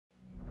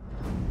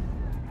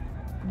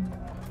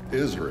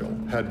Israel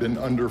had been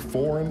under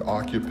foreign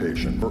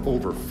occupation for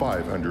over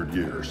 500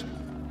 years.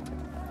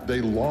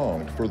 They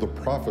longed for the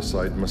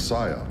prophesied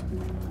Messiah,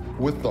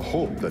 with the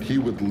hope that he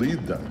would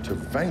lead them to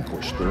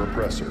vanquish their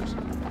oppressors.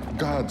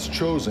 God's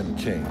chosen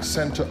king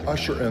sent to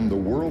usher in the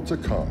world to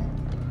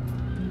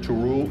come, to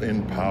rule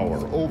in power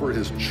over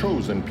his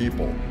chosen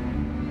people.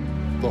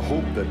 The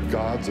hope that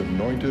God's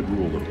anointed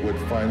ruler would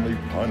finally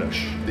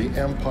punish the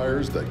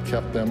empires that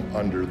kept them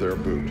under their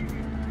boot.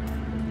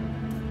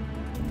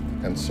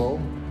 And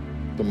so,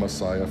 the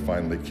Messiah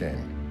finally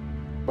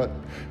came, but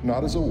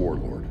not as a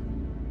warlord,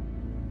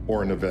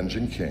 or an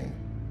avenging king,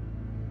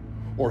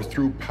 or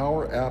through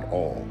power at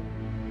all.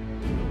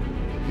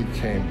 He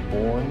came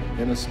born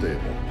in a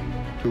stable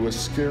to a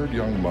scared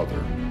young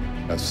mother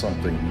as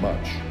something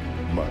much,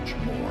 much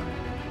more.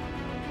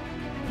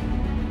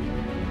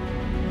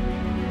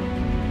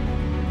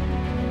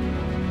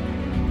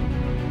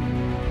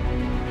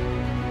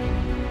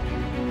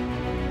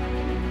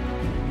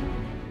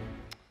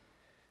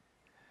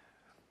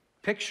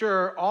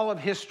 Picture all of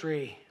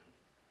history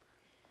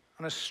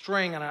on a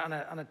string, on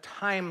a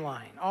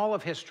timeline, all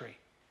of history.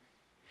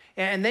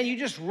 And then you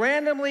just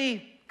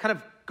randomly kind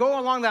of go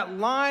along that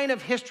line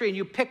of history and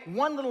you pick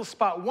one little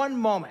spot, one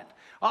moment.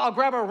 I'll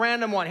grab a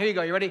random one. Here you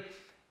go. You ready?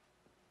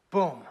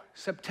 Boom.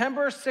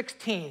 September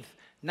 16th,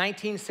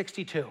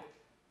 1962.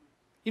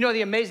 You know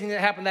the amazing thing that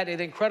happened that day,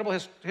 the incredible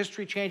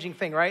history-changing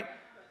thing, right?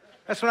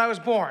 That's when I was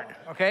born,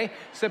 okay?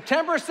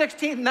 September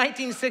 16th,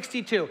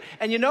 1962.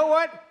 And you know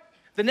what?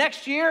 The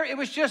next year, it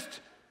was just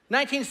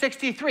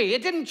 1963.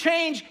 It didn't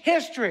change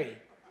history.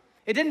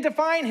 It didn't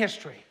define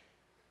history.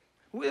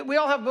 We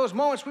all have those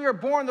moments. We were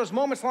born, those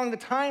moments along the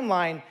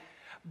timeline.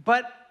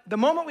 But the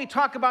moment we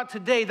talk about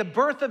today, the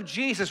birth of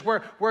Jesus,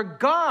 where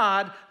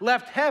God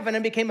left heaven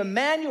and became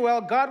Emmanuel,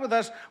 God with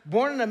us,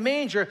 born in a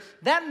manger,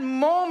 that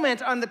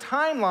moment on the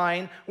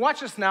timeline,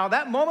 watch this now,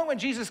 that moment when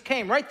Jesus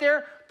came, right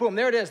there, boom,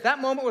 there it is. That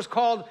moment was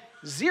called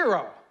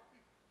zero.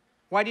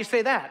 Why do you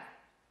say that?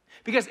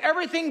 Because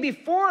everything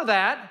before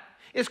that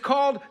is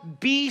called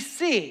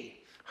BC,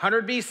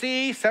 100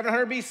 BC,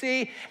 700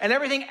 BC, and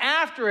everything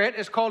after it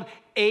is called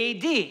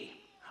AD,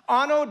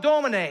 Anno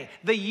Domini,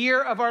 the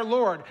year of our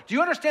Lord. Do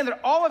you understand that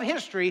all of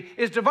history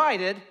is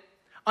divided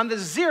on the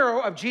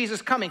zero of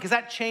Jesus coming? Because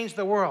that changed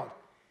the world.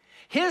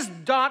 His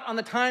dot on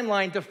the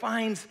timeline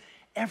defines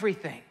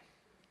everything.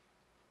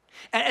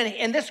 And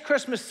in this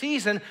Christmas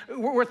season,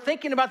 we're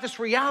thinking about this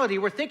reality.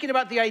 We're thinking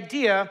about the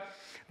idea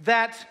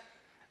that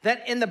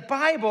in the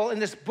Bible, in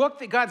this book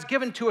that God's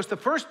given to us, the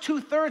first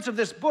 2/3 of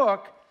this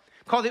book,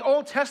 called the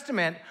Old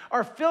Testament,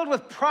 are filled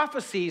with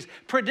prophecies,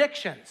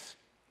 predictions.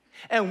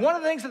 And one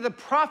of the things that the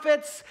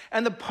prophets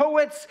and the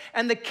poets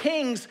and the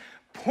kings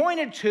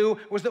pointed to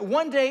was that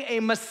one day a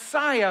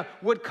Messiah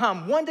would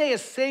come. One day a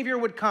Savior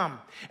would come.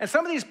 And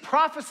some of these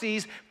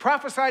prophecies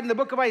prophesied in the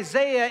book of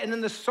Isaiah and in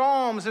the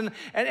Psalms and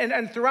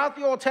throughout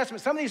the Old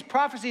Testament, some of these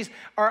prophecies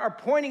are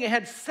pointing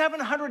ahead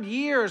 700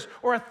 years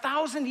or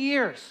 1,000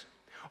 years.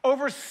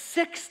 Over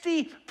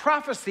 60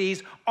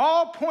 prophecies,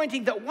 all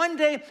pointing that one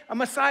day a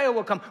Messiah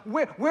will come.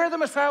 Where the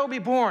Messiah will be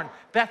born?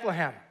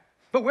 Bethlehem.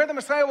 But where the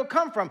Messiah will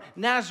come from?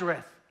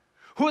 Nazareth.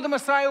 Who the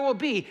Messiah will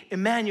be?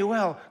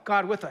 Emmanuel,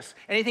 God with us.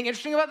 Anything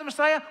interesting about the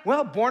Messiah?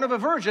 Well, born of a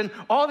virgin.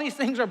 All these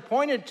things are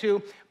pointed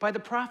to by the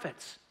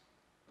prophets.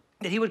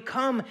 That he would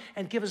come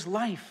and give his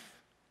life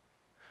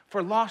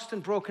for lost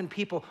and broken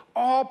people,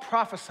 all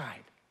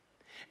prophesied.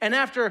 And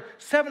after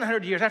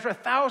 700 years, after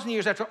 1,000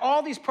 years, after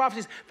all these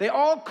prophecies, they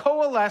all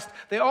coalesced,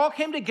 they all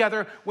came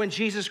together when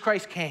Jesus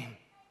Christ came.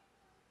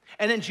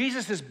 And in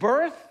Jesus'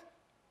 birth,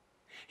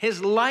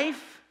 his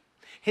life,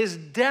 his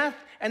death,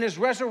 and his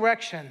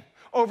resurrection,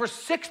 over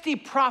 60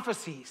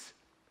 prophecies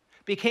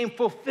became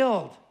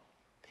fulfilled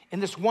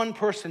in this one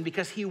person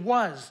because he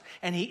was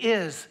and he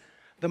is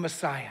the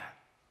Messiah.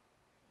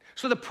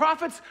 So the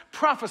prophets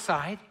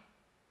prophesied.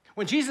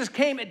 When Jesus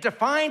came, it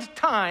defined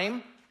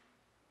time,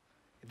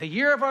 the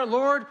year of our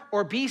Lord,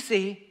 or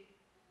BC,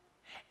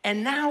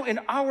 and now in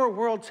our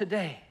world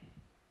today,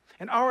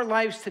 in our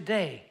lives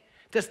today,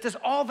 does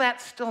all that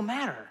still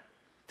matter?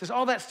 Does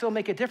all that still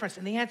make a difference?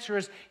 And the answer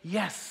is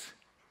yes.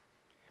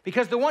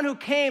 Because the one who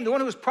came, the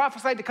one who was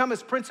prophesied to come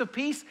as Prince of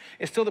Peace,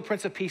 is still the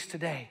Prince of Peace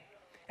today.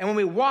 And when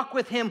we walk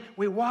with him,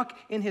 we walk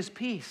in his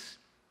peace.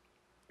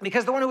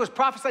 Because the one who was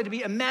prophesied to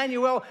be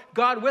Emmanuel,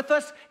 God with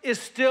us, is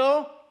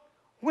still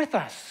with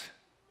us.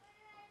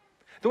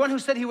 The one who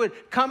said he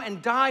would come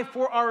and die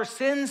for our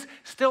sins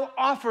still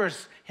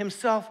offers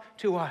himself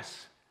to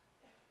us.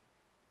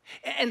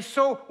 And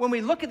so when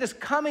we look at this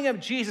coming of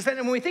Jesus, and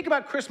when we think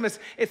about Christmas,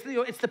 it's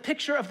the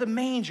picture of the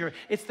manger,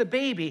 it's the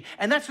baby,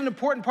 and that's an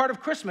important part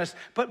of Christmas.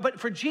 But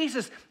for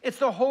Jesus, it's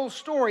the whole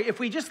story. If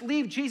we just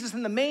leave Jesus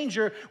in the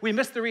manger, we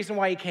miss the reason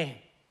why he came.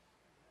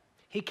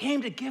 He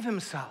came to give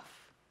himself.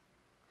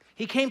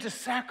 He came to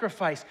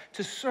sacrifice,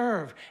 to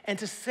serve, and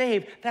to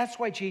save. That's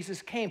why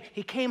Jesus came.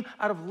 He came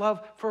out of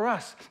love for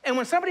us. And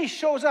when somebody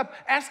shows up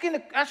asking the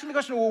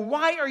question, well,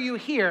 why are you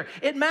here?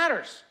 It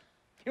matters.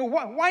 You know,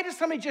 why does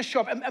somebody just show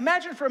up?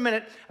 Imagine for a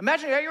minute,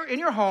 imagine you're in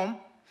your home,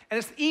 and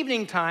it's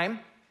evening time,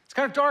 It's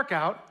kind of dark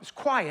out, it's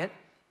quiet,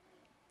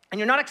 and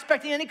you're not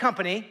expecting any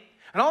company,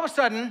 and all of a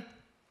sudden,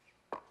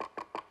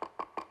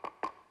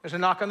 there's a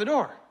knock on the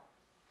door.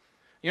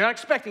 You're not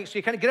expecting it, so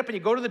you kind of get up and you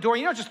go to the door.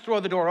 You don't just throw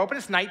the door open,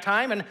 it's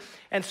nighttime,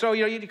 and so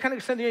you kind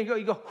of send you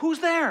go, who's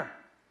there?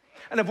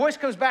 And a voice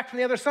comes back from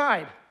the other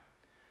side.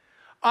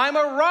 I'm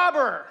a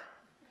robber.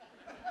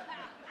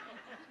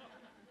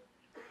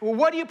 Well,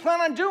 what do you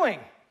plan on doing?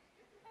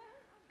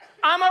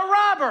 I'm a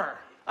robber.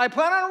 I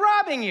plan on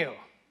robbing you.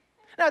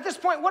 Now, at this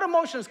point, what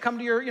emotions come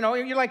to your,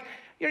 you're like,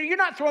 you're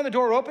not throwing the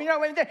door open.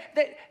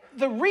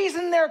 The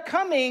reason they're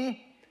coming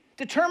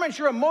determines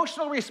your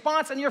emotional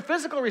response and your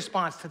physical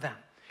response to them.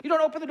 You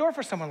don't open the door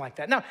for someone like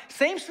that. Now,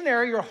 same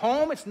scenario, you're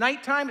home, it's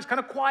nighttime, it's kind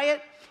of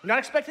quiet, you're not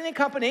expecting any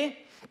company.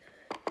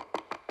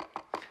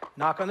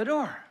 Knock on the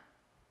door.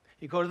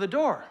 You go to the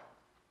door.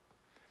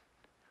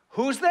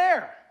 Who's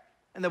there?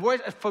 And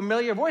a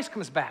familiar voice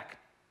comes back.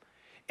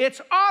 It's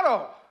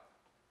Otto.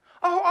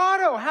 Oh,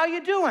 Otto, how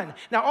you doing?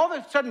 Now, all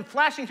of a sudden,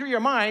 flashing through your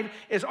mind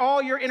is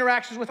all your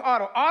interactions with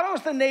Otto.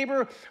 Otto's the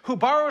neighbor who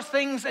borrows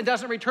things and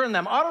doesn't return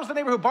them. Otto's the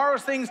neighbor who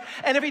borrows things,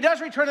 and if he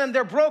does return them,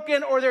 they're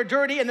broken or they're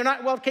dirty and they're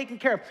not well taken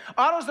care of.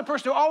 Otto's the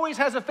person who always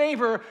has a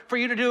favor for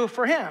you to do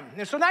for him.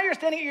 And so now you're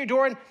standing at your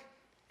door, and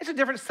it's a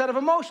different set of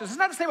emotions. It's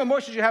not the same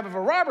emotions you have if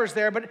a robber's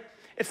there, but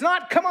it's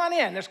not, come on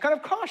in. There's kind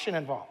of caution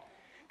involved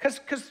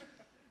because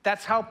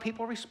that's how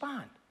people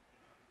respond.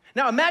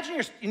 Now imagine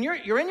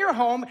you're in your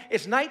home,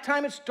 it's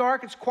nighttime, it's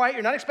dark, it's quiet,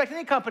 you're not expecting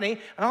any company,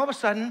 and all of a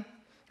sudden,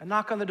 a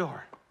knock on the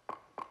door.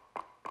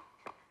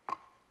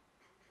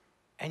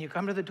 And you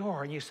come to the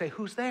door and you say,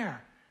 who's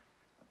there?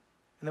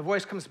 And the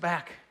voice comes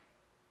back,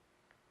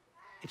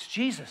 it's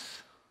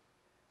Jesus.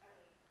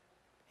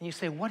 And you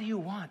say, what do you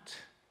want?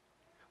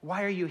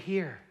 Why are you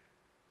here?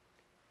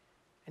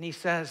 And he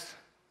says,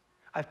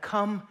 I've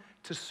come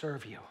to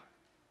serve you.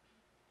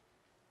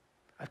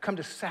 I've come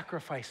to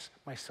sacrifice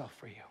myself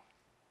for you.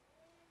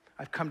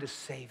 I've come to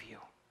save you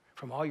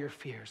from all your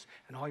fears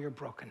and all your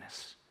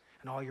brokenness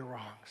and all your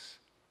wrongs.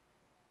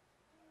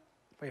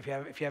 But if you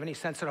have any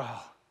sense at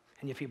all,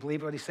 and if you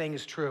believe what he's saying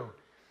is true,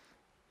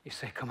 you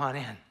say, come on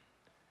in.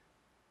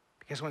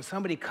 Because when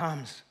somebody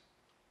comes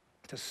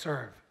to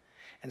serve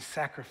and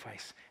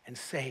sacrifice and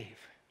save,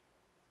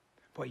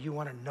 boy, you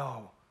want to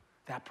know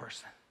that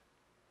person.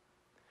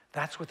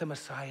 That's what the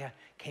Messiah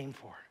came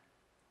for.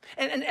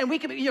 And we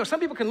can, some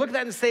people can look at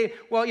that and say,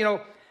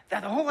 well,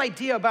 that the whole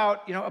idea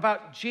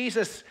about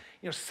Jesus,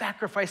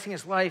 sacrificing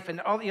his life and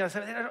all,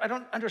 I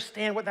don't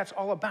understand what that's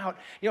all about.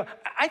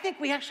 I think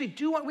we actually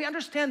we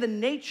understand the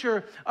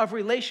nature of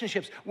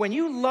relationships. When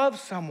you love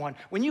someone,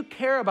 when you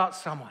care about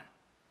someone,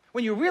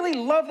 when you really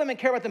love them and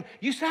care about them,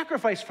 you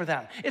sacrifice for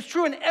them. It's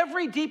true in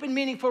every deep and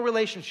meaningful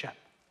relationship.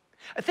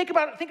 Think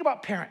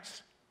about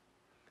parents.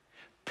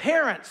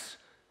 Parents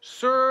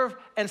serve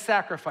and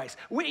sacrifice.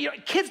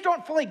 Kids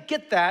don't fully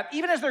get that,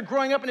 even as they're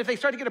growing up, and if they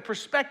start to get a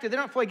perspective, they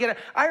don't fully get it.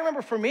 I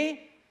remember for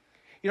me,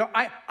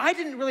 I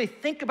didn't really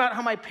think about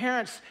how my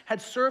parents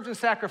had served and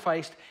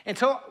sacrificed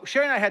until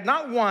Sherry and I had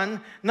not one,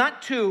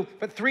 not two,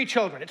 but three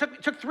children. It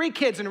took 3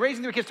 kids and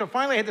raising 3 kids, so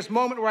finally I had this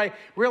moment where I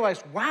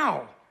realized,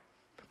 wow,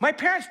 my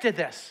parents did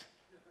this.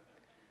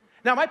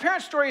 Now, my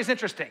parents' story is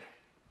interesting,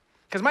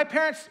 because my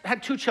parents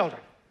had 2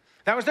 children.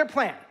 That was their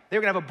plan. They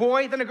were going to have a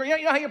boy, then a girl.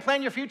 You know how you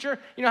plan your future?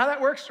 You know how that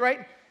works, right?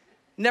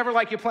 Never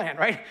like you plan,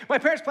 right? My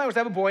parents' plan was to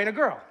have a boy and a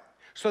girl.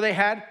 So they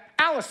had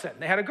Allison.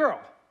 They had a girl.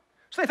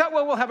 So they thought,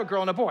 well, we'll have a girl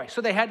and a boy. So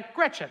they had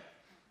Gretchen.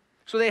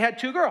 So they had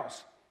 2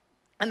 girls.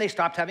 And they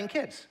stopped having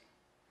kids.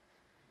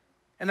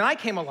 And then I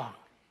came along.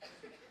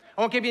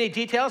 I won't give you any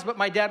details, but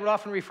my dad would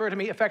often refer to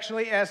me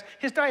affectionately as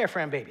his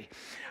diaphragm baby.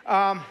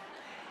 The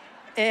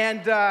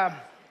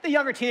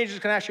younger teenagers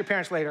can ask your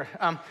parents later.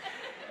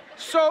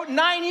 So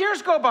 9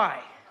 years go by.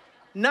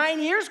 9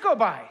 years go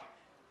by.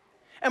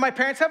 And my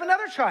parents have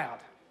another child,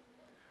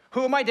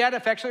 who my dad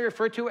affectionately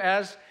referred to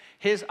as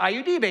his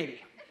IUD baby.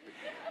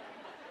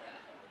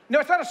 No,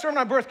 it's not a sermon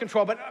on birth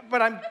control,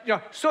 but I'm,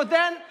 So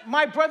then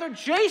my brother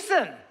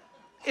Jason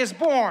is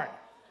born.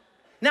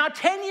 Now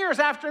 10 years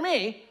after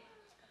me,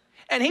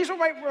 and he's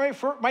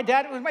what my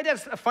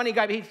dad's a funny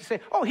guy, but he'd say,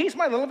 oh, he's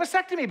my little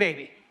vasectomy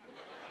baby.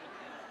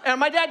 And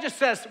my dad just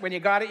says, when you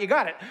got it, you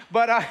got it.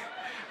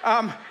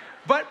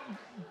 But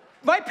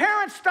my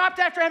parents stopped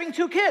after having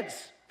 2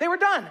 kids. They were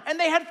done, and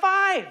they had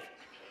 5.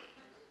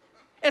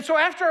 And so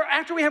after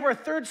we have our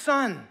 3rd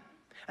son,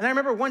 and I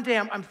remember one day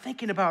I'm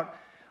thinking about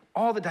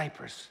all the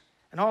diapers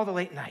and all the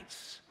late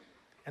nights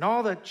and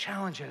all the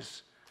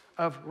challenges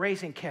of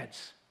raising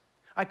kids.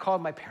 I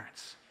called my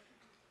parents.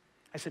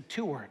 I said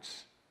 2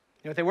 words.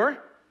 You know what they were?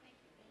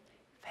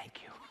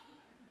 Thank you.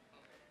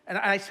 And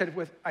I said,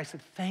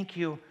 thank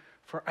you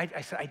for,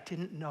 I said, I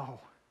didn't know.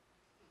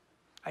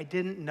 I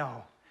didn't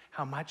know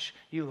how much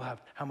you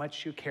loved, how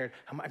much you cared.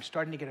 I'm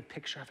starting to get a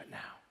picture of it now.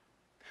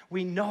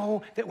 We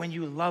know that when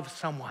you love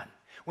someone,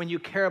 when you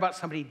care about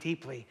somebody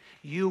deeply,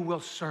 you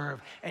will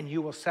serve and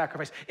you will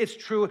sacrifice. It's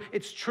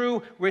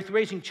true with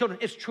raising children.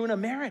 It's true in a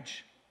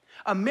marriage.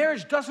 A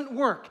marriage doesn't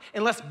work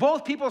unless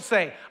both people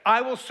say,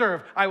 I will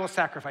serve, I will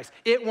sacrifice.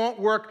 It won't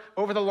work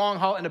over the long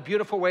haul in a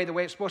beautiful way, the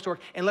way it's supposed to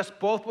work, unless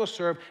both will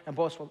serve and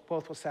both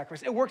will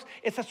sacrifice. It works.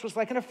 That's what's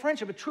like in a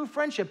friendship, a true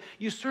friendship.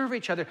 You serve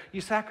each other,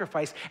 you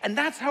sacrifice. And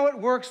that's how it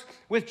works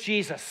with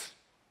Jesus.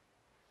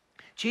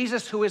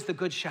 Jesus, who is the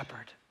good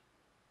shepherd.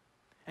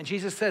 And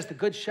Jesus says the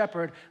good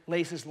shepherd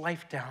lays his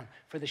life down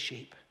for the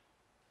sheep.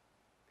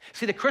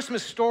 See, the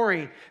Christmas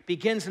story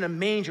begins in a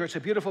manger. It's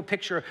a beautiful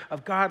picture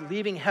of God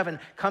leaving heaven,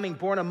 coming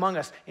born among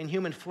us in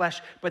human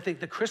flesh. But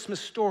the Christmas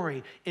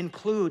story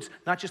includes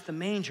not just the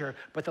manger,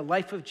 but the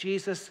life of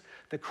Jesus,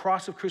 the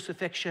cross of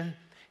crucifixion,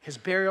 his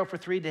burial for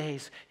 3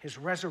 days, his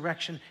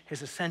resurrection,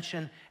 his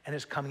ascension, and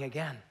his coming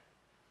again.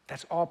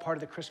 That's all part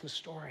of the Christmas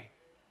story.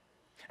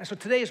 And so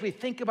today, as we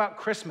think about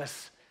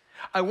Christmas,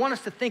 I want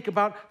us to think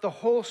about the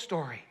whole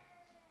story.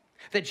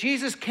 That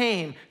Jesus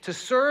came to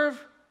serve,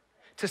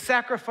 to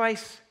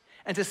sacrifice,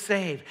 and to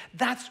save.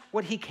 That's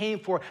what he came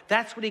for.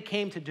 That's what he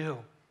came to do.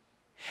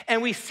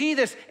 And we see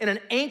this in an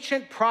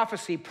ancient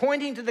prophecy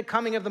pointing to the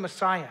coming of the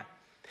Messiah.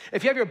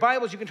 If you have your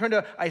Bibles, you can turn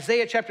to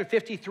Isaiah chapter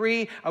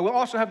 53. I will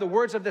also have the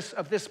words of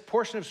this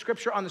portion of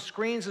Scripture on the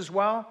screens as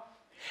well.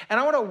 And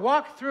I want to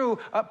walk through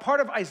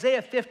part of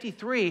Isaiah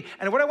 53.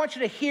 And what I want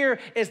you to hear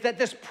is that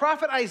this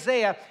prophet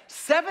Isaiah,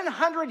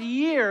 700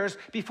 years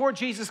before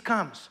Jesus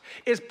comes,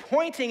 is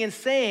pointing and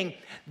saying,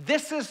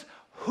 this is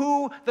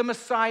who the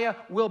Messiah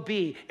will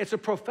be. It's a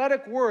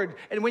prophetic word.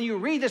 And when you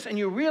read this and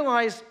you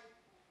realize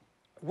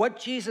what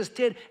Jesus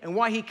did and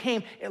why he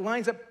came, it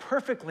lines up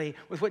perfectly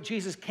with what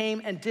Jesus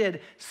came and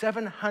did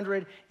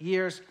 700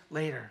 years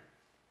later.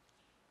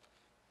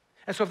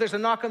 And so if there's a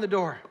knock on the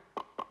door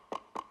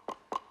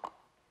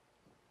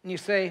and you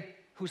say,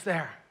 who's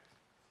there?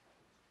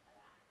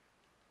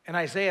 And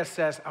Isaiah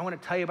says, I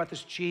want to tell you about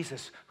this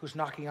Jesus who's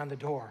knocking on the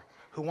door,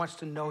 who wants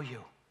to know you,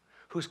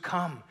 who's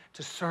come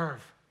to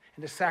serve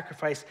and to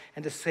sacrifice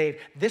and to save.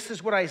 This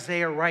is what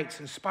Isaiah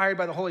writes, inspired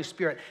by the Holy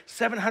Spirit,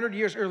 700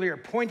 years earlier,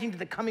 pointing to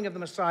the coming of the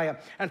Messiah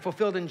and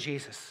fulfilled in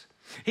Jesus.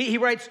 He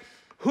writes,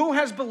 who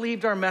has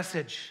believed our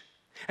message?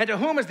 And to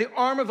whom has the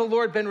arm of the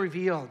Lord been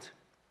revealed?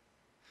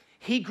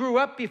 He grew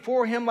up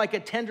before him like a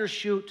tender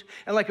shoot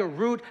and like a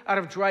root out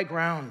of dry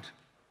ground.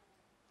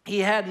 He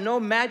had no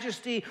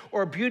majesty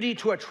or beauty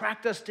to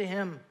attract us to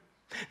him.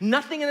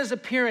 Nothing in his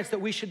appearance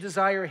that we should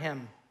desire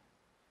him.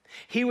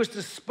 He was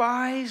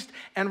despised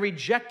and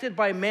rejected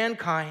by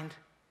mankind,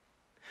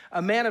 a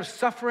man of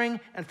suffering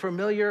and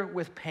familiar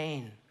with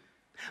pain,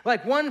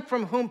 like one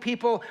from whom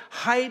people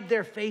hide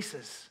their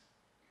faces.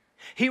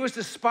 He was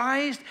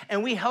despised,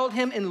 and we held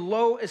him in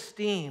low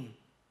esteem.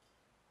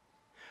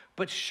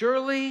 But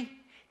surely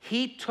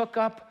he took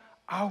up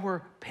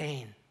our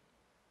pain.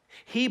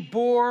 He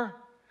bore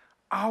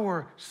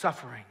our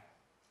suffering.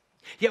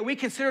 Yet we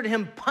considered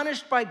him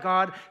punished by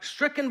God,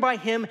 stricken by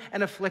him,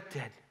 and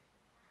afflicted.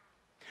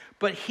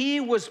 But he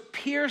was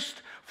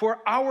pierced for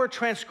our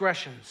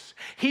transgressions.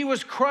 He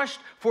was crushed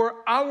for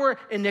our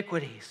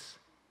iniquities.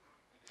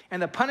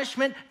 And the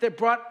punishment that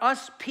brought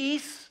us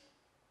peace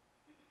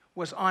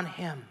was on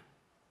him.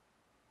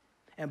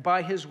 And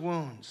by his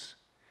wounds,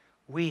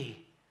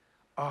 we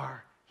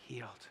are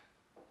healed.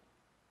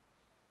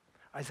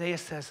 Isaiah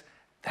says,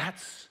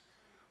 that's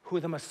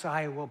who the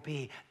Messiah will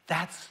be.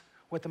 That's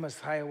what the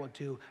Messiah will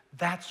do.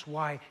 That's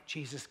why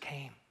Jesus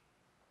came.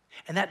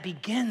 And that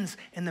begins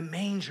in the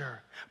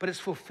manger, but it's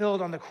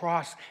fulfilled on the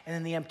cross and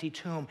in the empty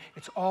tomb.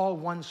 It's all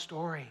one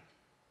story.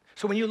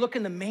 So when you look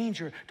in the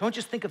manger, don't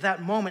just think of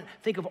that moment,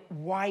 think of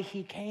why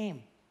he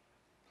came.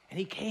 And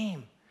he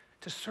came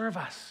to serve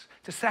us,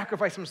 to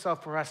sacrifice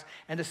himself for us,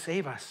 and to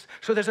save us.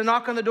 So there's a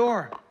knock on the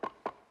door.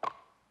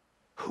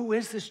 Who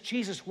is this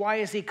Jesus? Why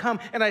has he come?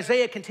 And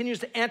Isaiah continues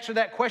to answer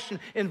that question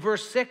in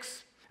verse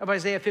 6 of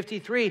Isaiah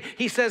 53.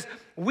 He says,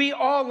 we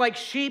all like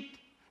sheep,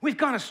 we've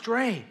gone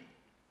astray.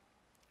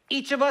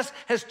 Each of us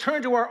has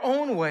turned to our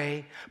own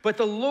way, but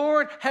the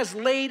Lord has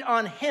laid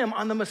on him,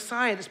 on the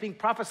Messiah that's being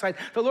prophesied,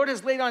 the Lord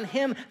has laid on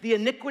him the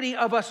iniquity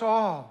of us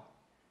all.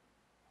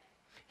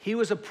 He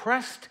was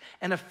oppressed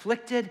and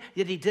afflicted,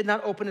 yet he did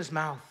not open his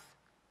mouth.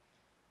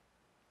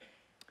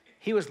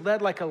 He was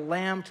led like a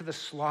lamb to the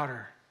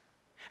slaughter.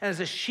 And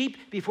as a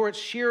sheep before its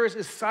shearers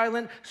is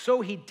silent,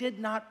 so he did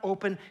not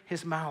open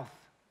his mouth.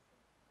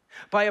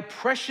 By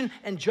oppression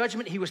and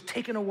judgment he was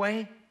taken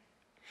away,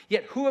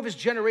 yet who of his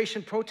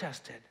generation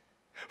protested?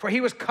 For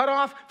he was cut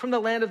off from the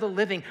land of the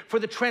living. For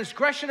the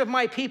transgression of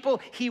my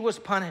people he was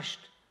punished.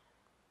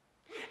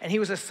 And he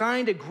was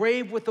assigned a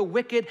grave with the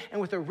wicked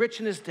and with the rich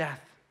in his death,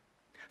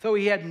 though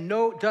he had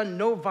done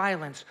no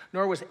violence,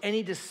 nor was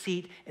any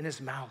deceit in his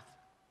mouth.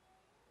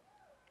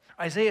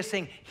 Isaiah is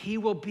saying he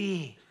will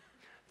be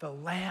the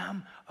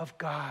Lamb of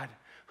God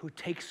who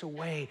takes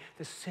away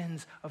the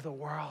sins of the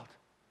world.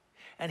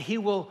 And he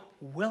will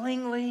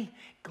willingly,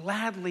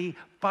 gladly,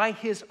 by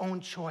his own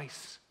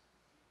choice,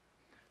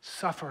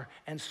 suffer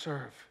and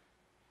serve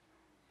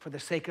for the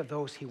sake of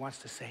those he wants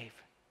to save.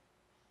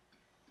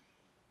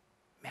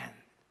 Man,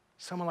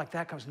 someone like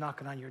that comes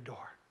knocking on your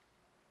door.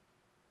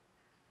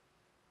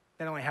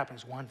 That only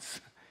happens once.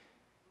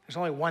 There's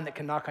only one that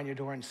can knock on your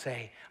door and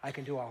say, I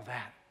can do all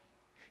that.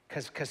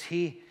 Because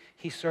he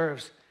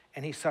serves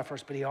and he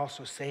suffers, but he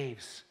also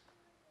saves.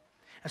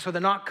 And so the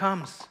knock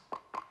comes.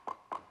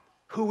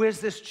 Who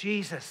is this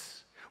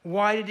Jesus?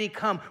 Why did he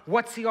come?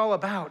 What's he all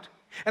about?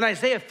 And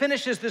Isaiah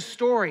finishes this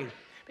story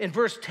in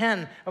verse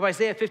 10 of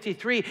Isaiah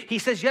 53. He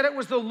says, yet it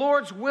was the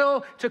Lord's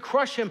will to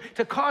crush him,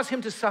 to cause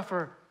him to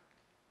suffer.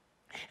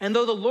 And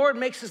though the Lord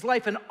makes his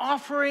life an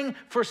offering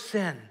for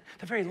sin,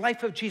 the very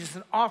life of Jesus,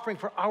 an offering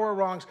for our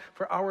wrongs,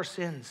 for our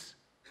sins,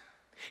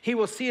 he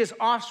will see his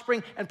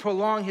offspring and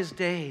prolong his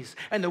days,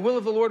 and the will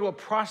of the Lord will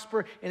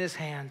prosper in his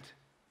hand.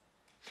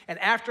 And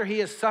after he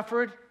has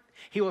suffered,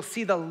 he will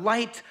see the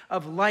light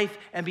of life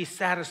and be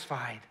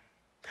satisfied.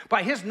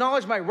 By his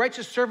knowledge, my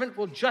righteous servant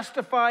will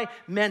justify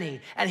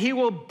many, and he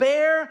will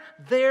bear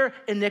their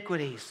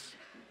iniquities.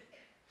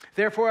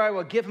 Therefore, I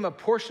will give him a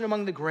portion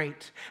among the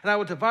great, and I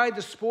will divide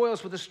the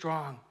spoils with the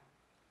strong.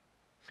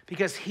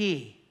 Because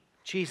he,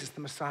 Jesus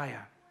the Messiah,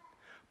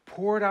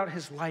 poured out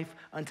his life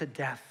unto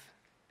death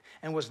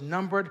and was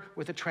numbered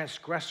with the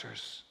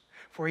transgressors.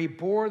 For he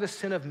bore the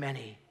sin of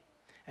many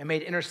and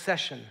made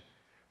intercession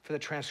for the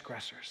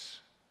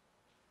transgressors.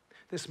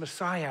 This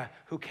Messiah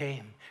who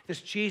came,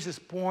 this Jesus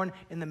born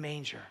in the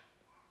manger,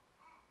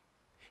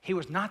 he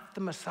was not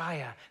the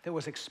Messiah that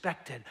was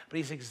expected, but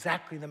he's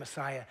exactly the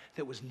Messiah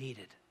that was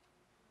needed.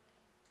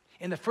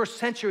 In the first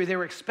century, they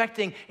were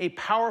expecting a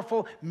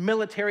powerful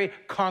military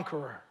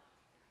conqueror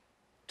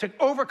to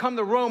overcome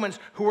the Romans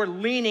who were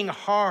leaning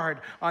hard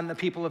on the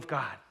people of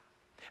God.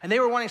 And they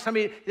were wanting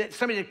somebody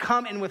to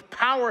come and with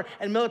power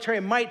and military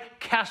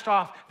might cast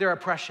off their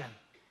oppression.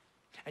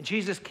 And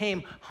Jesus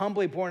came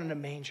humbly born in a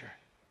manger.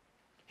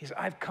 He said,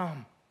 I've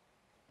come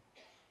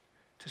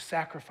to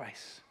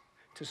sacrifice,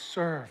 to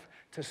serve,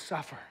 to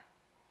suffer,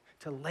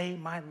 to lay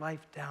my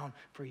life down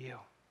for you,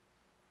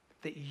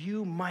 that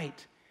you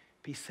might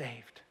be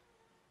saved.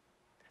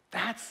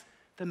 That's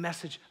the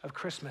message of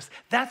Christmas.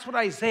 That's what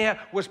Isaiah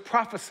was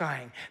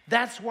prophesying.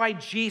 That's why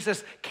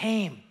Jesus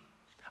came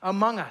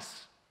among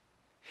us.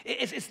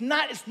 It's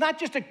not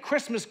just a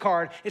Christmas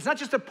card. It's not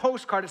just a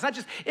postcard. It's not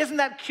just, isn't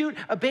that cute,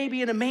 a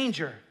baby in a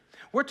manger?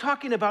 We're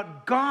talking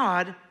about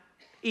God,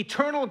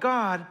 eternal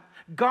God,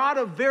 God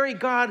of very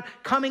God,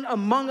 coming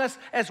among us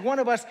as one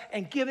of us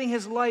and giving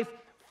his life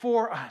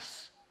for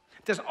us.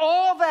 Does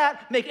all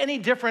that make any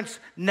difference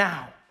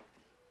now?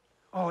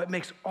 Oh, it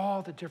makes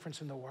all the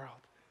difference in the world.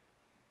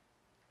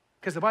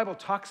 Because the Bible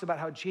talks about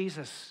how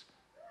Jesus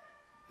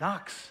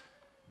knocks.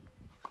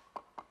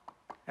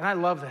 And I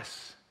love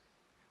this.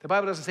 The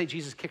Bible doesn't say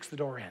Jesus kicks the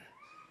door in.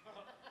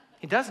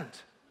 He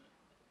doesn't.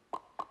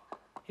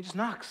 He just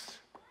knocks.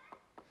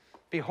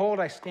 Behold,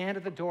 I stand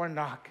at the door and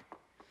knock.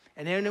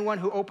 And anyone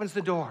who opens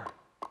the door,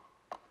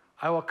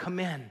 I will come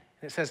in.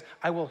 And it says,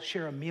 I will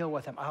share a meal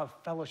with them. I'll have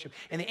fellowship.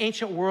 In the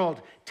ancient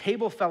world,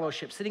 table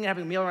fellowship, sitting and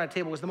having a meal around a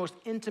table, was the most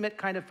intimate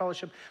kind of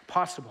fellowship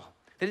possible.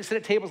 They didn't sit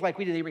at tables like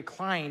we did. They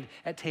reclined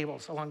at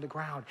tables along the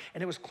ground.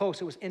 And it was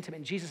close. It was intimate.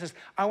 And Jesus says,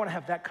 I want to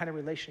have that kind of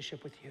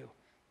relationship with you.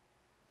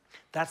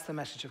 That's the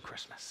message of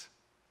Christmas.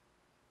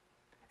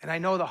 And I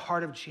know the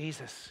heart of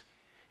Jesus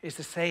is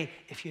to say,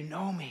 if you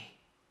know me,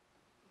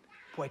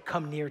 boy,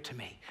 come near to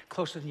me,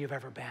 closer than you've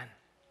ever been.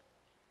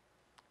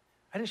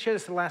 I didn't share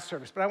this in the last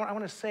service, but I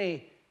want to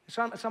say, it's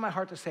on my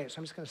heart to say it, so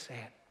I'm just going to say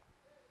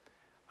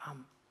it.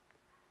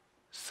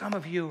 Some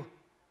of you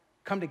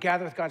come to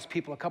gather with God's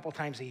people a couple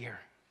times a year,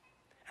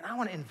 and I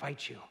want to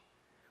invite you.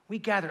 We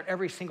gather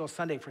every single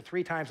Sunday for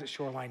 3 times at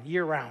Shoreline,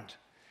 year round.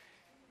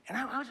 And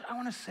I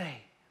want to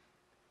say,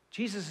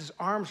 Jesus'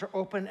 arms are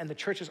open and the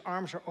church's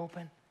arms are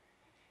open.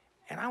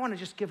 And I want to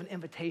just give an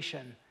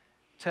invitation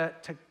to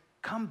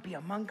come be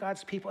among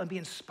God's people and be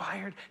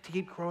inspired to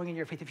keep growing in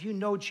your faith. If you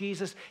know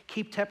Jesus,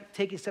 keep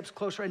taking steps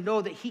closer and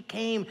know that he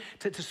came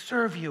to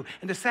serve you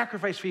and to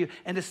sacrifice for you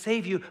and to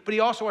save you, but he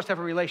also wants to have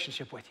a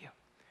relationship with you.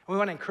 And we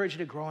want to encourage you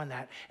to grow in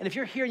that. And if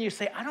you're here and you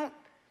say, I don't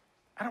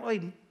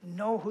really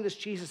know who this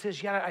Jesus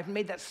is yet, I've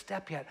made that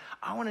step yet,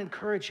 I want to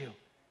encourage you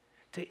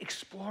to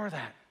explore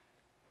that.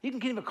 You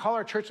can even call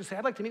our church and say,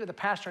 I'd like to meet with a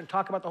pastor and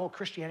talk about the whole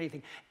Christianity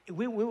thing.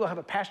 We will have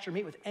a pastor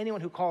meet with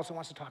anyone who calls and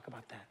wants to talk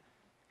about that.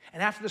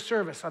 And after the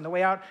service, on the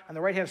way out, on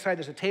the right-hand side,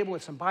 there's a table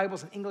with some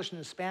Bibles in English and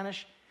in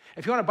Spanish.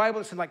 If you want a Bible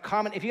that's in like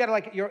common, if you got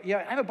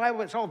I have a Bible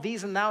that's all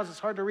these and nows, it's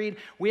hard to read.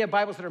 We have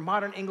Bibles that are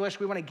modern English.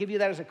 We want to give you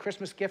that as a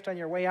Christmas gift on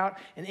your way out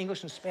in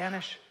English and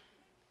Spanish.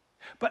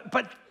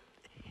 But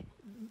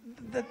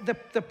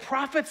the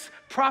prophets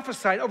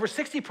prophesied, over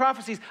 60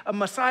 prophecies, a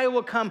Messiah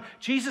will come.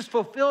 Jesus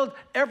fulfilled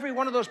every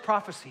one of those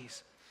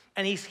prophecies.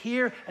 And he's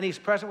here and he's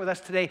present with us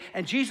today.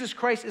 And Jesus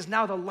Christ is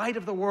now the light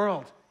of the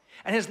world.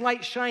 And his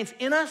light shines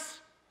in us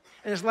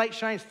and his light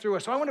shines through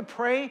us. So I want to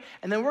pray,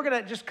 and then we're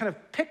going to just kind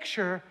of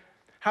picture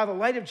how the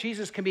light of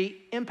Jesus can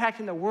be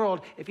impacting the world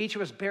if each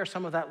of us bear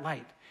some of that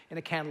light in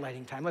a candle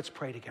lighting time. Let's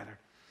pray together.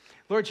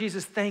 Lord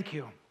Jesus, thank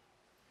you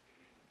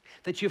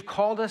that you've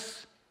called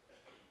us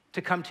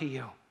to come to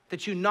you,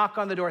 that you knock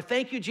on the door.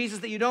 Thank you, Jesus,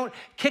 that you don't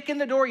kick in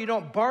the door, you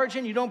don't barge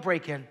in, you don't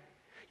break in.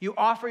 You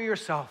offer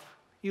yourself.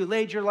 You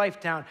laid your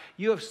life down.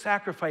 You have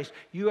sacrificed.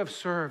 You have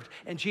served.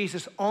 And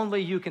Jesus,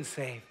 only you can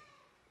save.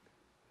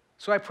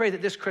 So I pray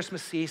that this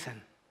Christmas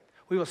season,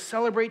 we will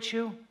celebrate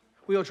you.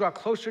 We will draw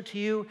closer to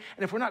you.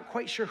 And if we're not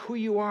quite sure who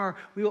you are,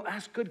 we will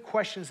ask good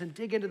questions and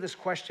dig into this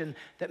question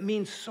that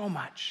means so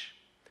much.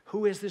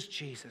 Who is this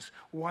Jesus?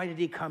 Why did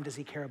he come? Does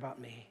he care about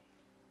me?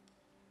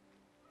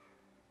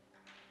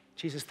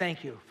 Jesus,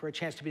 thank you for a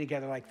chance to be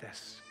together like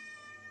this.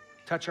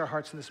 Touch our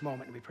hearts in this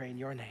moment, and we pray in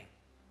your name.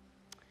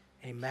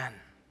 Amen.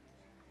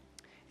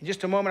 In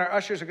just a moment, our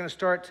ushers are going to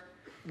start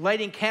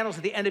lighting candles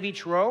at the end of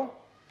each row.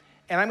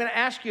 And I'm going to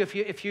ask you,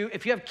 if you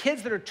have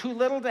kids that are too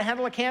little to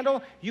handle a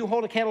candle, you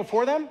hold a candle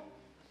for them.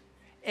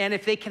 And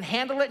if they can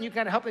handle it and you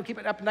kind of help them keep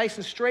it up nice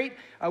and straight,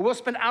 we'll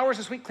spend hours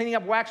this week cleaning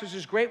up wax, which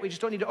is great. We just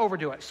don't need to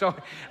overdo it. So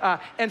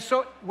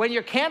when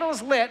your candle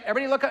is lit,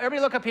 everybody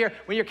look up here.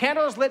 When your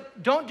candle is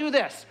lit, don't do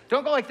this.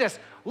 Don't go like this.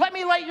 Let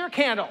me light your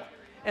candle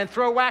and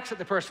throw wax at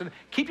the person.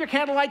 Keep your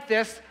candle like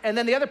this, and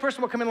then the other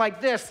person will come in like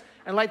this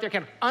and light their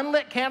candle.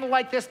 Unlit candle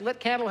like this,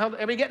 lit candle.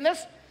 Everybody getting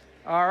this?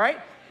 All right.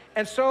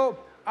 And so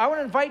I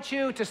want to invite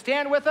you to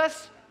stand with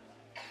us,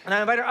 and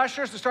I invite our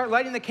ushers to start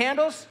lighting the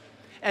candles.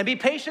 And be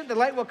patient, the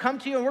light will come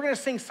to you, and we're going to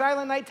sing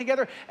Silent Night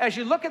together. As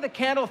you look at the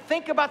candle,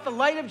 think about the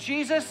light of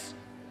Jesus.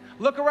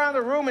 Look around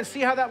the room and see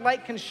how that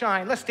light can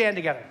shine. Let's stand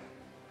together.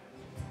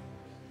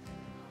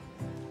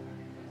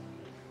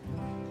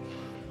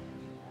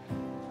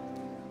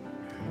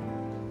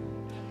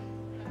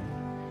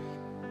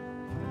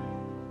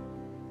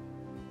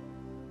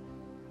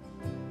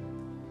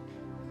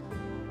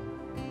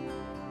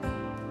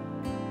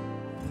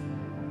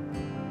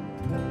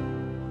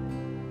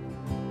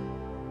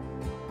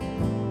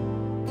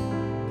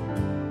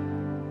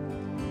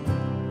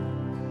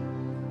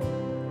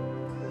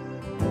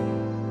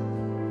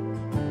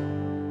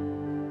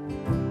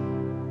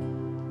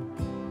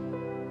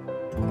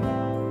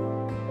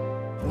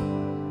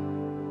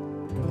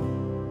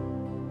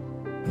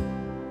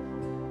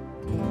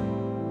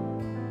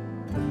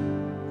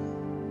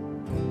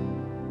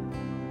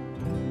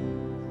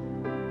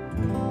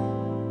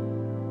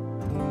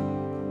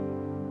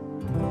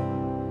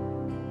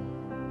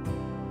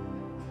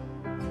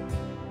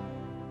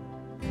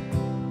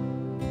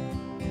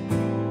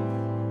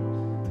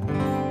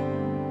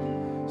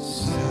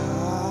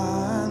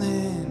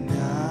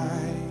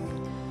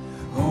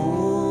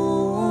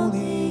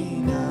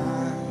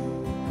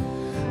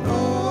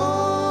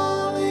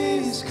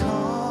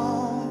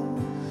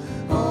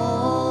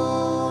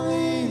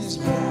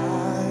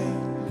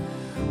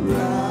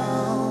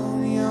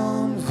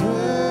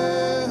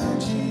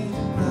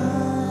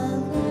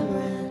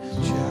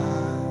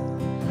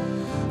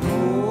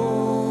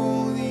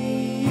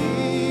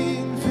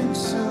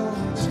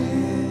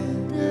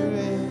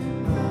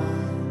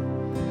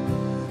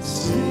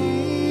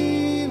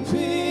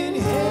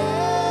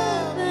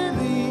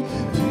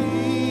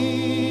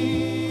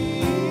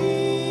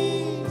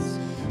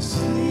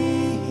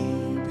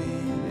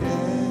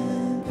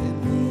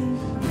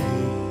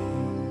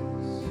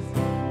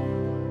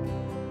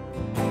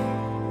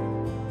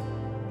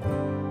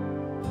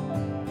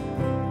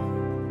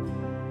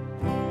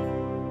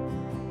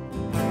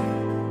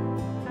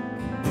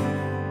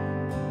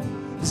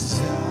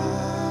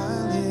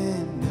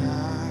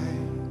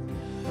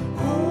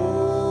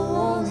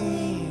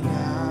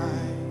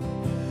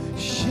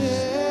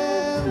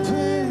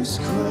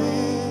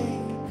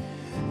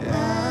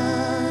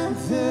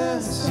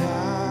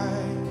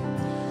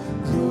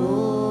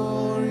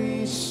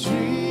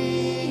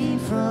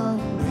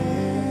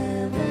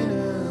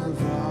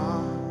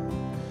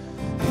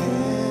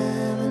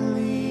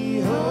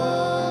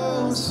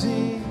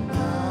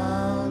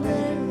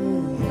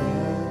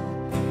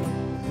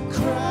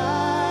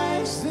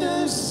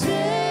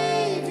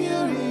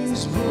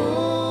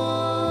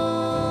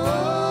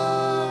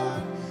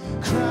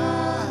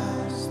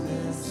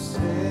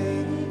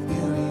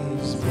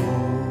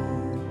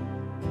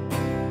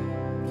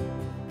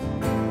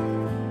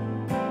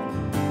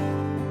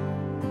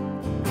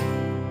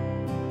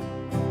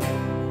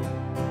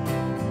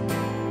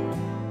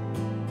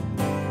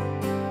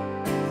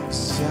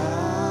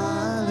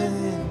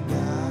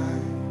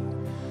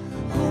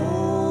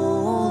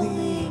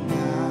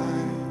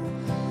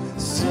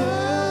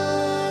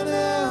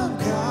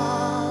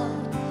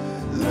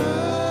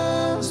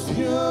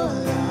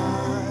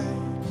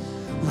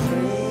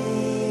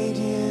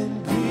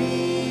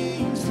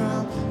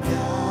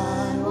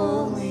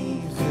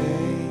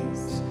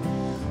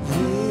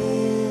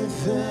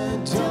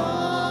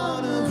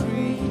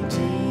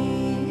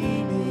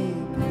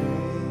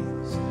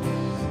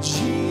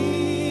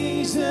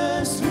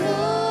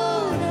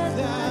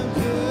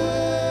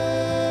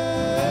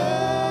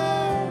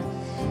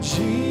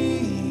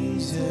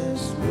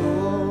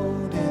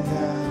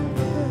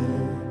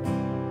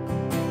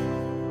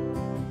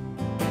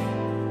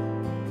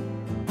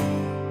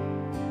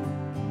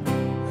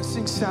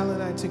 Silent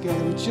Night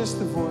together with just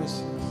the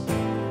voices.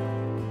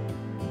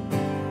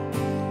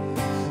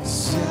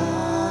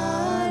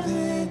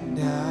 Silent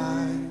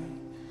night,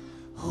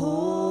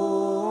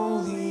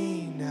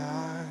 holy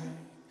night,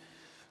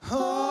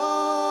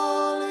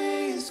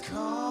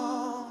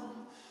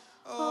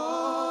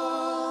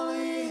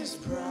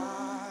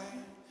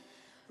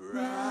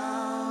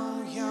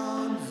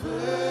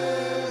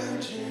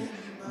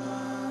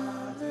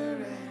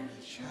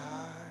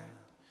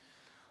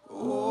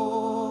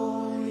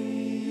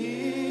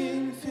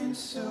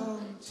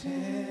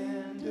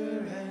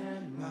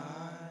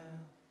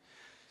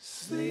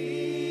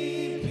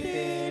 Sleep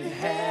in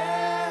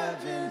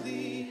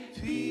heavenly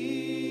peace.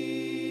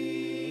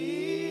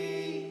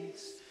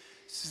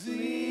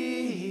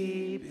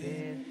 Sleep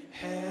in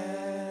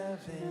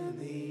heavenly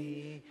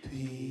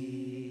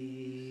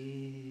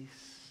peace.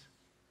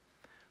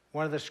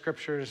 One of the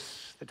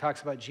scriptures that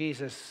talks about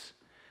Jesus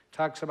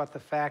talks about the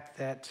fact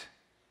that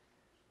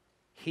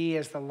he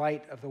is the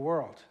light of the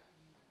world.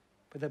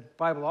 But the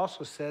Bible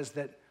also says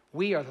that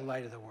we are the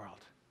light of the world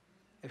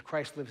if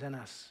Christ lives in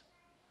us.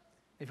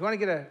 If you want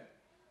to get a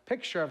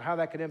picture of how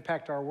that could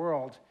impact our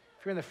world,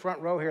 if you're in the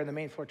front row here on the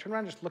main floor, turn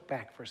around and just look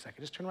back for a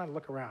second. Just turn around and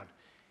look around.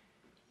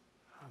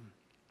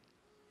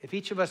 If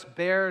each of us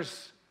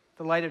bears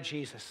the light of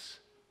Jesus,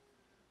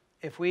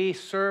 if we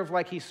serve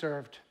like he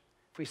served,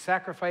 if we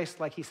sacrifice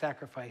like he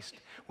sacrificed,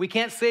 we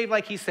can't save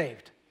like he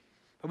saved,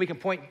 but we can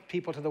point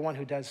people to the one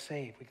who does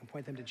save. We can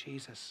point them to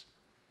Jesus.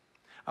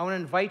 I want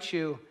to invite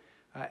you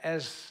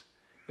as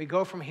we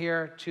go from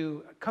here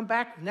to come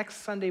back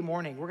next Sunday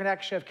morning. We're going to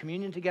actually have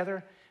communion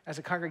together as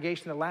a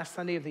congregation the last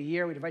Sunday of the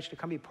year. We'd invite you to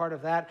come be part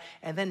of that.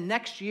 And then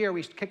next year,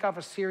 we kick off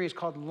a series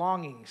called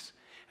Longings.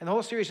 And the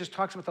whole series just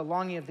talks about the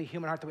longing of the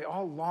human heart, that we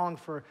all long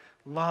for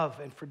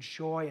love and for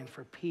joy and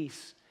for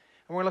peace.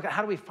 And we're going to look at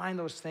how do we find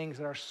those things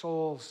that our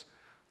souls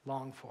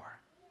long for.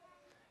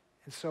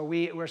 And so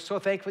we're so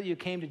thankful that you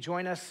came to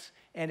join us.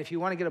 And if you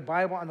want to get a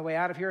Bible on the way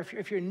out of here,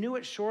 if you're new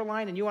at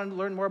Shoreline and you want to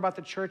learn more about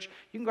the church,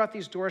 you can go out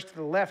these doors to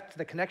the left to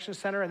the Connection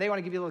Center, and they want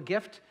to give you a little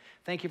gift.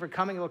 Thank you for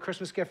coming, a little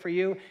Christmas gift for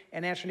you,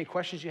 and answer any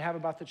questions you have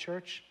about the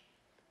church.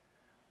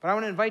 But I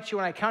want to invite you,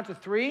 when I count to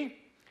 3,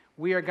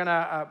 we are going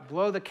to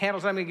blow the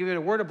candles. I'm going to give you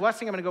a word of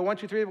blessing. I'm going to go 1,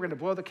 2, 3. We're going to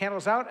blow the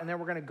candles out, and then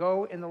we're going to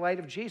go in the light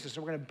of Jesus,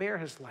 and we're going to bear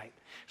his light.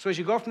 So as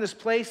you go from this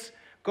place,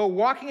 go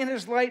walking in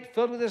his light,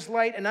 filled with his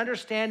light, and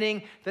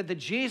understanding that the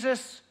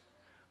Jesus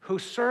who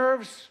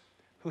serves,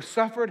 who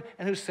suffered,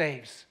 and who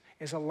saves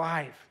is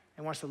alive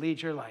and wants to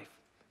lead your life.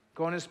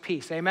 Go in his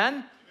peace. Amen?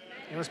 Amen.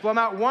 And let's blow them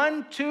out.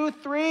 1, 2,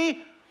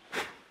 3.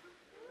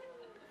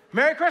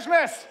 Merry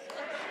Christmas.